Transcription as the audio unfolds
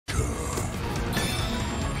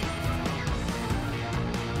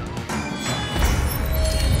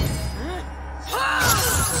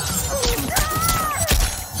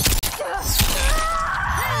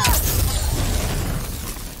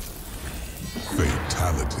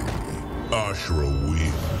Fatality. Ashra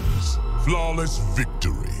wins. Flawless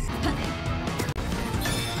victory.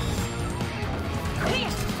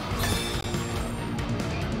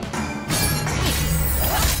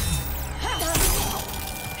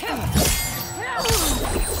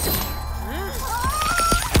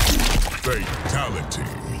 Fatality.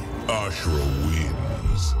 Ashra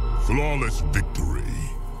wins. Flawless victory.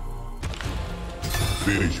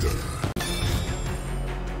 Finish her.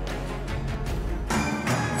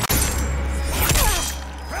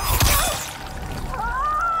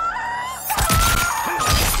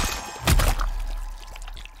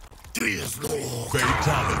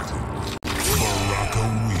 Fatality. Baraka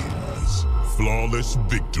wins. Flawless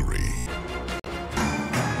victory.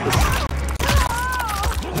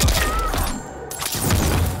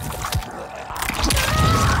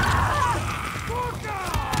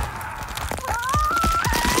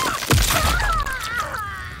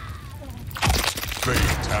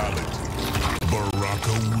 Fatality.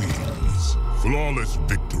 Baraka wins. Flawless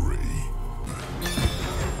victory.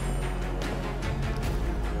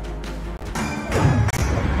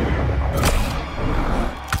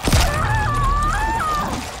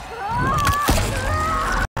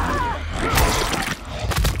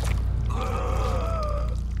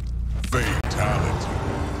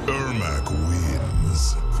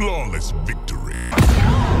 Flawless victory.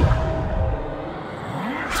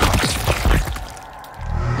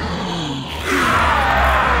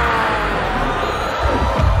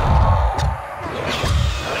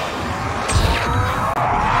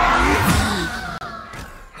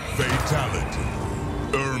 Fatality.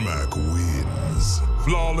 Ermac wins.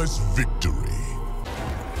 Flawless victory.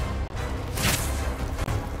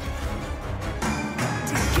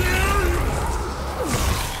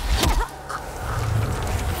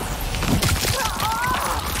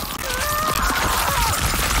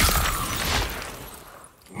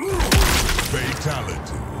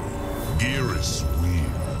 Fatality. Gearus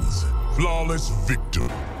wins. Flawless victory.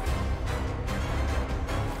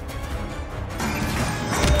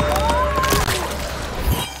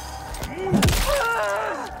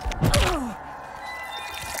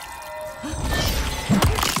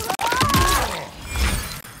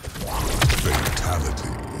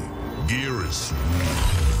 Fatality. Gearus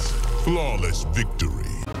wins. Flawless victory.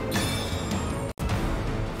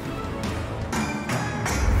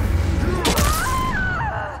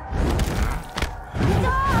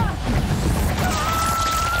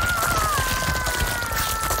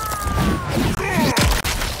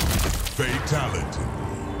 Fatality.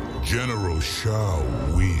 General Shao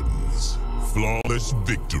wins. Flawless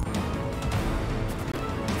victory.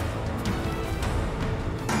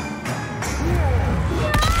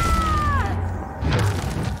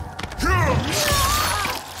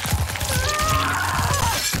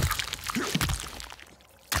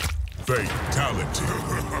 Fatality.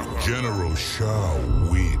 General Shao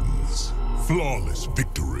wins. Flawless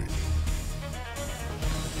victory.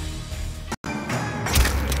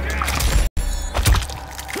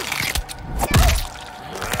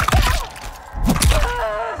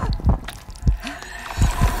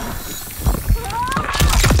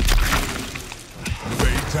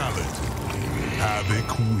 Fatality. Havoc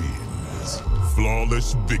wins.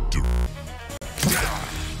 Flawless victory.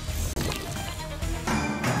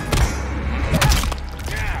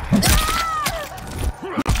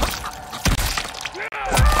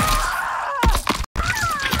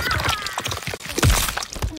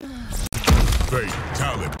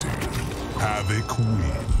 Fatality. Havoc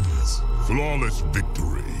wins. Flawless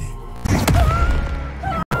victory.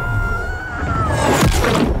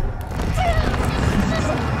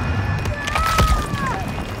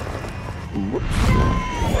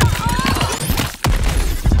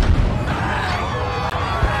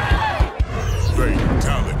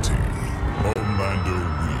 Fatality. Homelander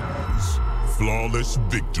wins. Flawless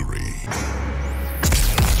victory.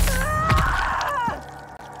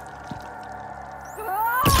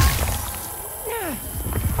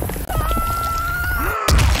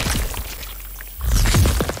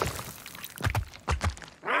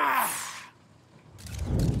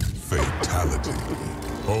 Fatality.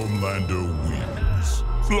 Homelander wins.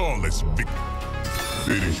 Flawless victory.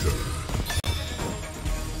 Finish her.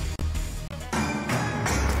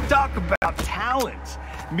 Talk about talent.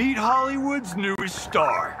 Meet Hollywood's newest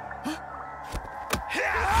star.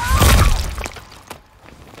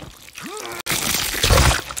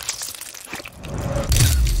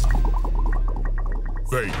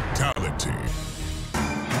 Fatality.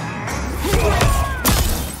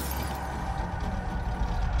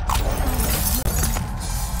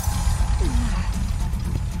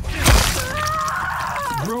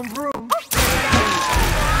 Vroom vroom.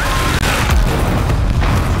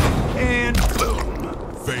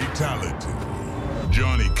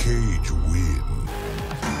 Johnny Cage win.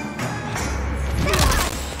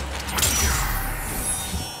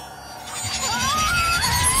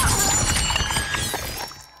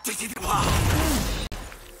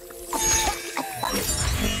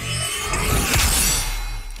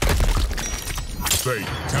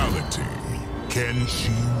 Fatality.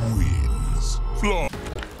 Kenshi wins. Flaw.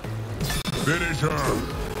 Finish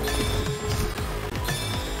her.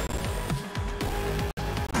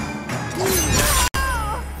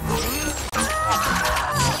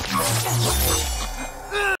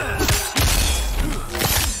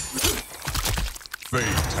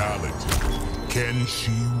 Fatality.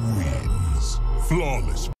 Kenshi wins.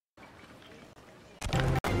 Flawless.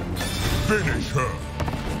 Finish her.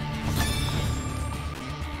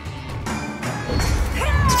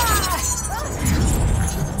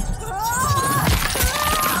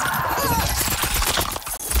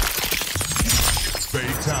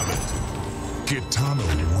 Fatality. Kitana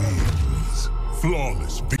wins.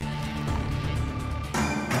 Flawless.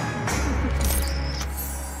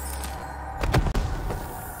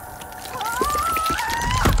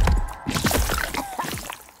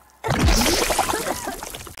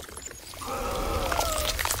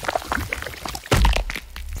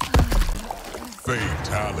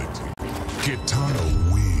 Fatality. Kitana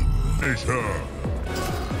wins. Finish her.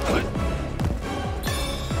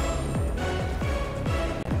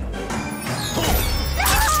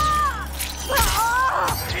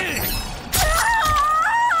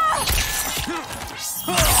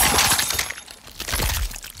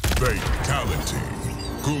 Fatality.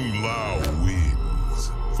 Kung Lao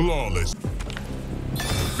wins. Flawless.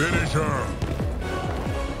 Finish her.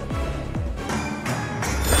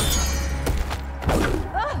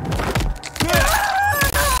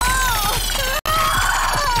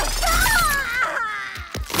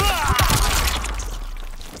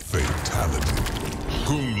 Fatality.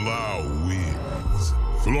 Kung Lao wins.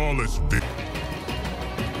 Flawless victory.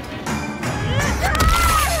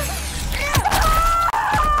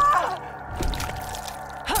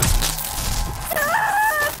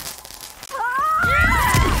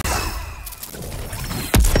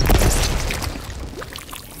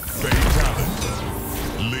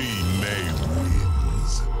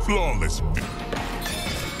 Flawless victory.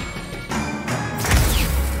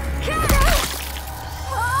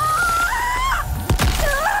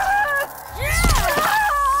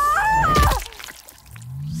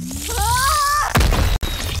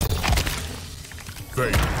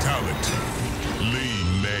 Fatality. Lee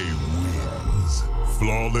May wins.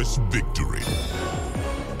 Flawless victory.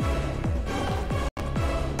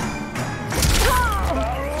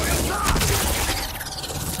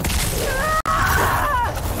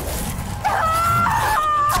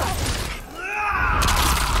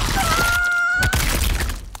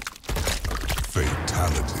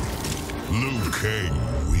 Fatality. Liu Kang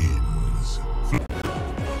wins.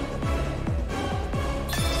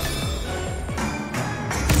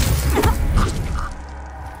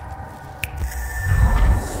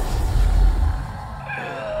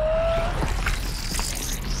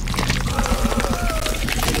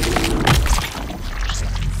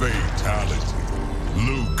 Fatality.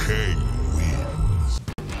 Liu Kang wins.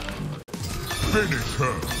 Finish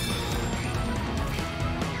her.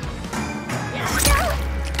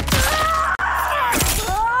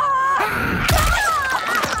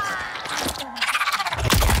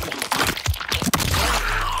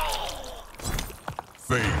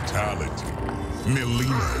 Fatality.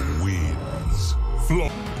 Melina wins.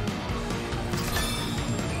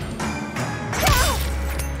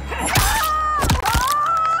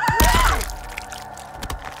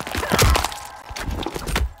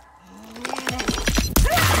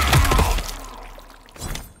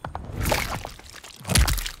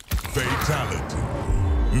 Fatality.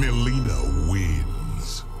 Melina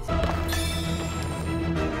wins.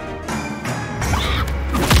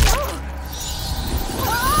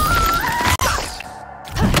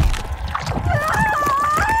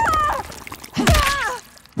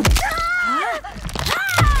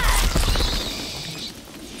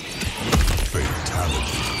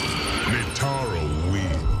 Fatality. Nitara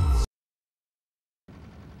wins.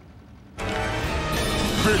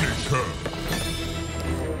 Finish her.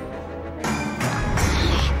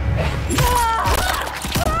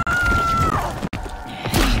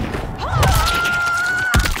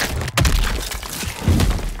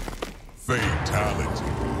 Fatality.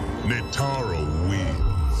 Nitara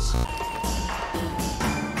wins.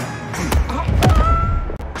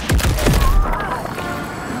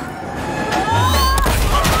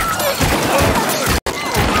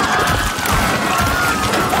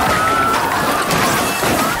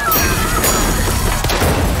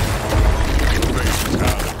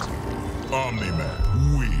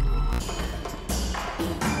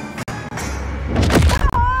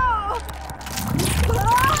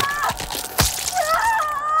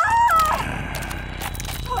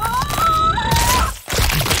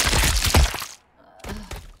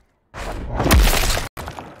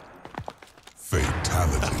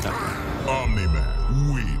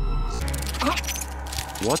 wins.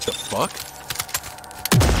 What the fuck?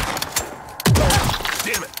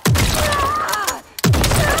 Damn it!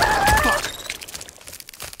 Fuck!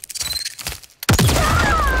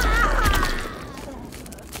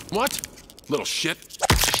 What? Little shit.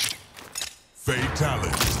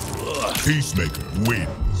 Fatality. Peacemaker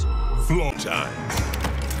wins. Flaw time.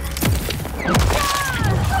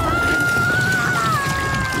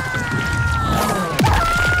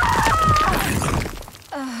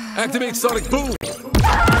 Activate Sonic Boom!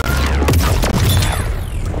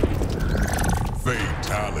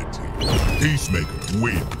 Fatality. Peacemaker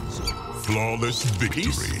wins. Flawless victory.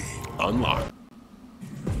 Peace unlocked.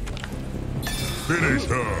 Finish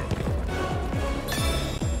her.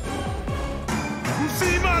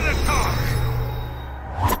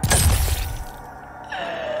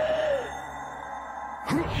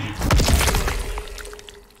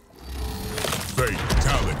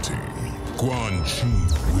 Fatality. Quan Chi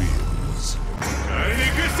wins.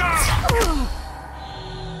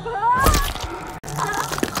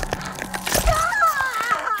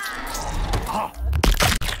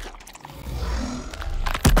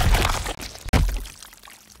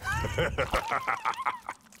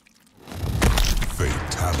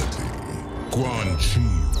 Fatality. Quan Chi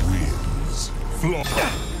wins. Flaw.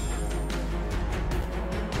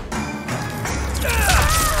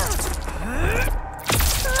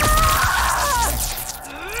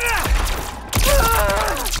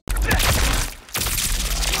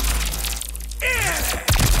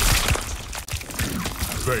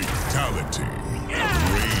 Fatality.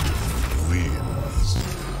 Raiden wins.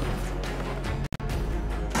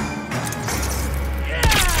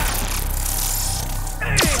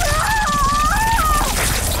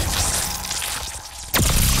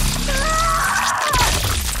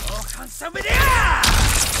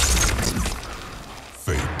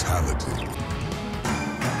 Fatality.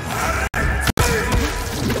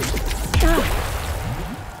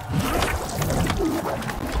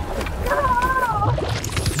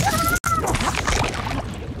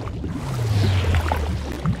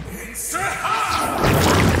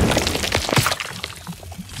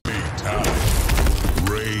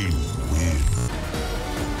 Rain wins.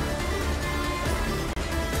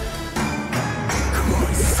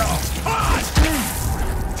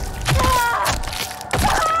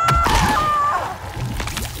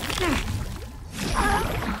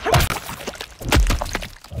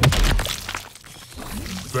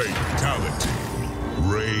 Fatality.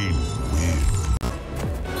 Rain wins.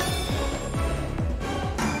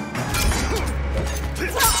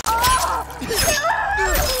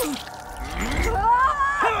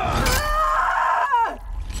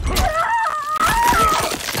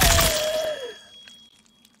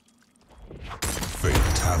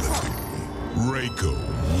 Fatality. Reiko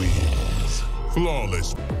wins.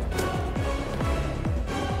 Flawless.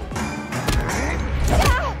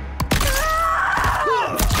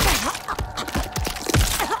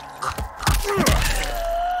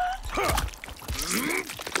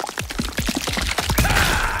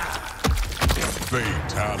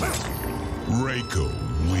 Fatality. Reiko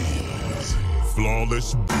wins.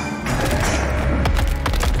 Flawless.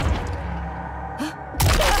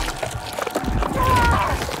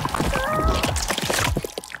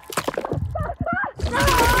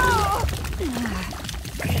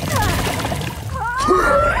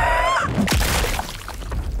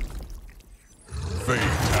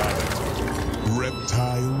 Fatality.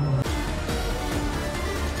 Reptile.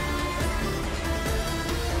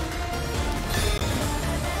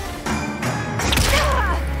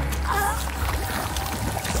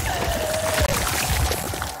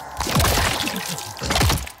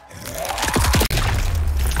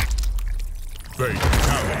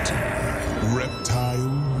 Fatality. Reptile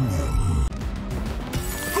wins.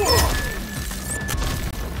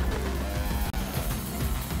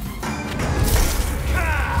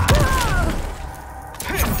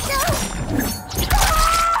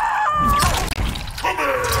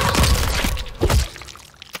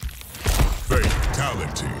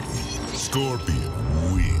 Fatality. Scorpion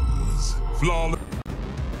wins. Flawless.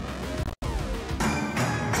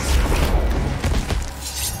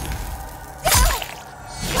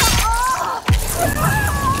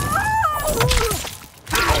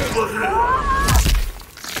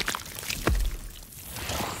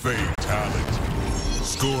 Fatality.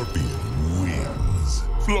 Scorpion wins.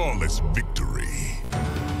 Flawless victory.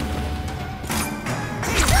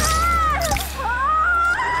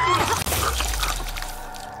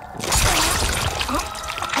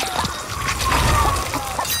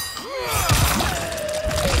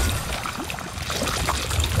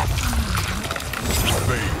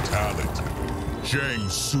 Fatality. Shang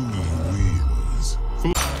Tsung wins.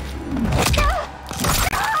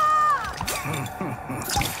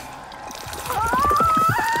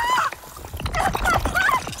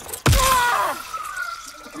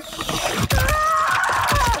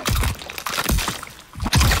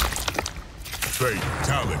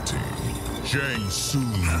 Fatality. Shang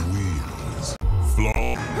Tsung wins.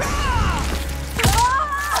 Flaw.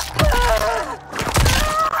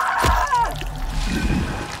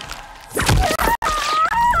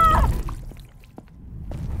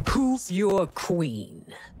 Who's your queen?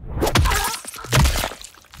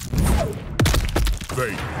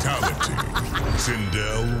 Fatality.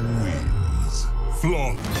 Sindel wins.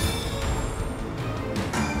 Flaw.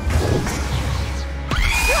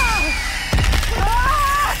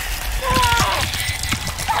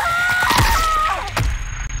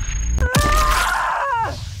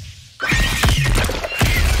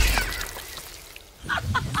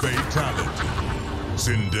 Fatality.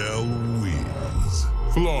 Sindel wins.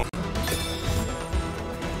 Flaw.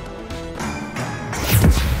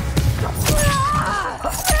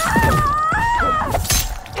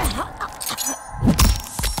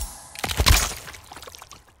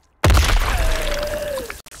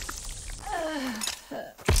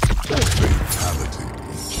 Fatality.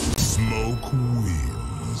 Smoke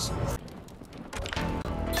wins.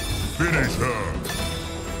 Finish her.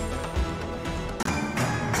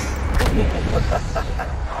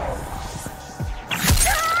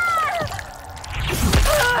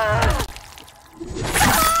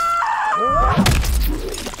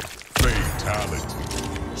 Fatality.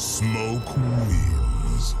 Smoke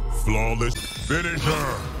wins. Flawless. Finish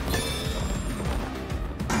her.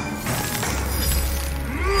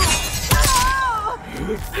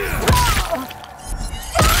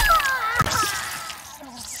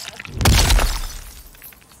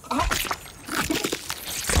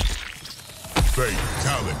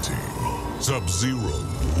 Fatality. Sub-Zero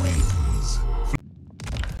wins.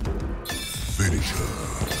 Finish her.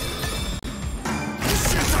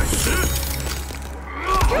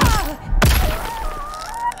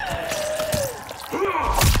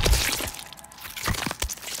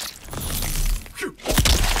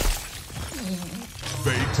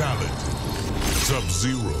 Fatality.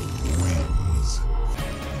 Sub-Zero wins.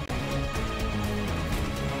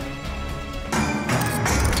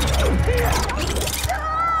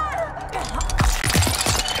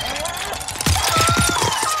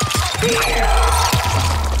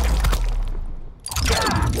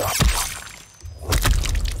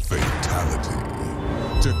 Fatality.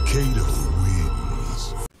 Takeda wins.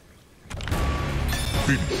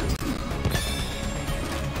 Finish.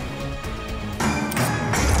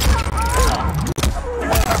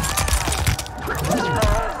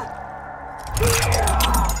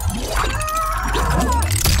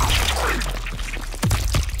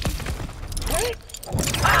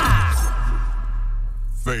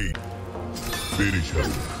 Fate. Finish her.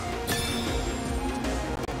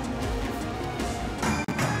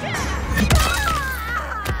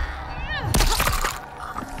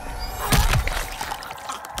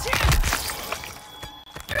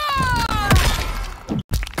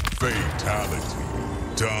 Fatality.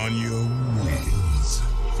 Tanya wins.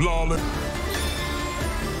 Flawless.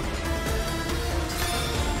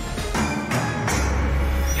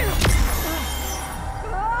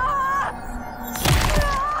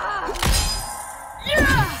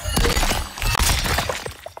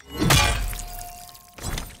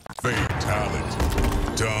 Fatality.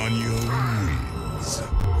 Tanya wins.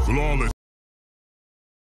 Flawless.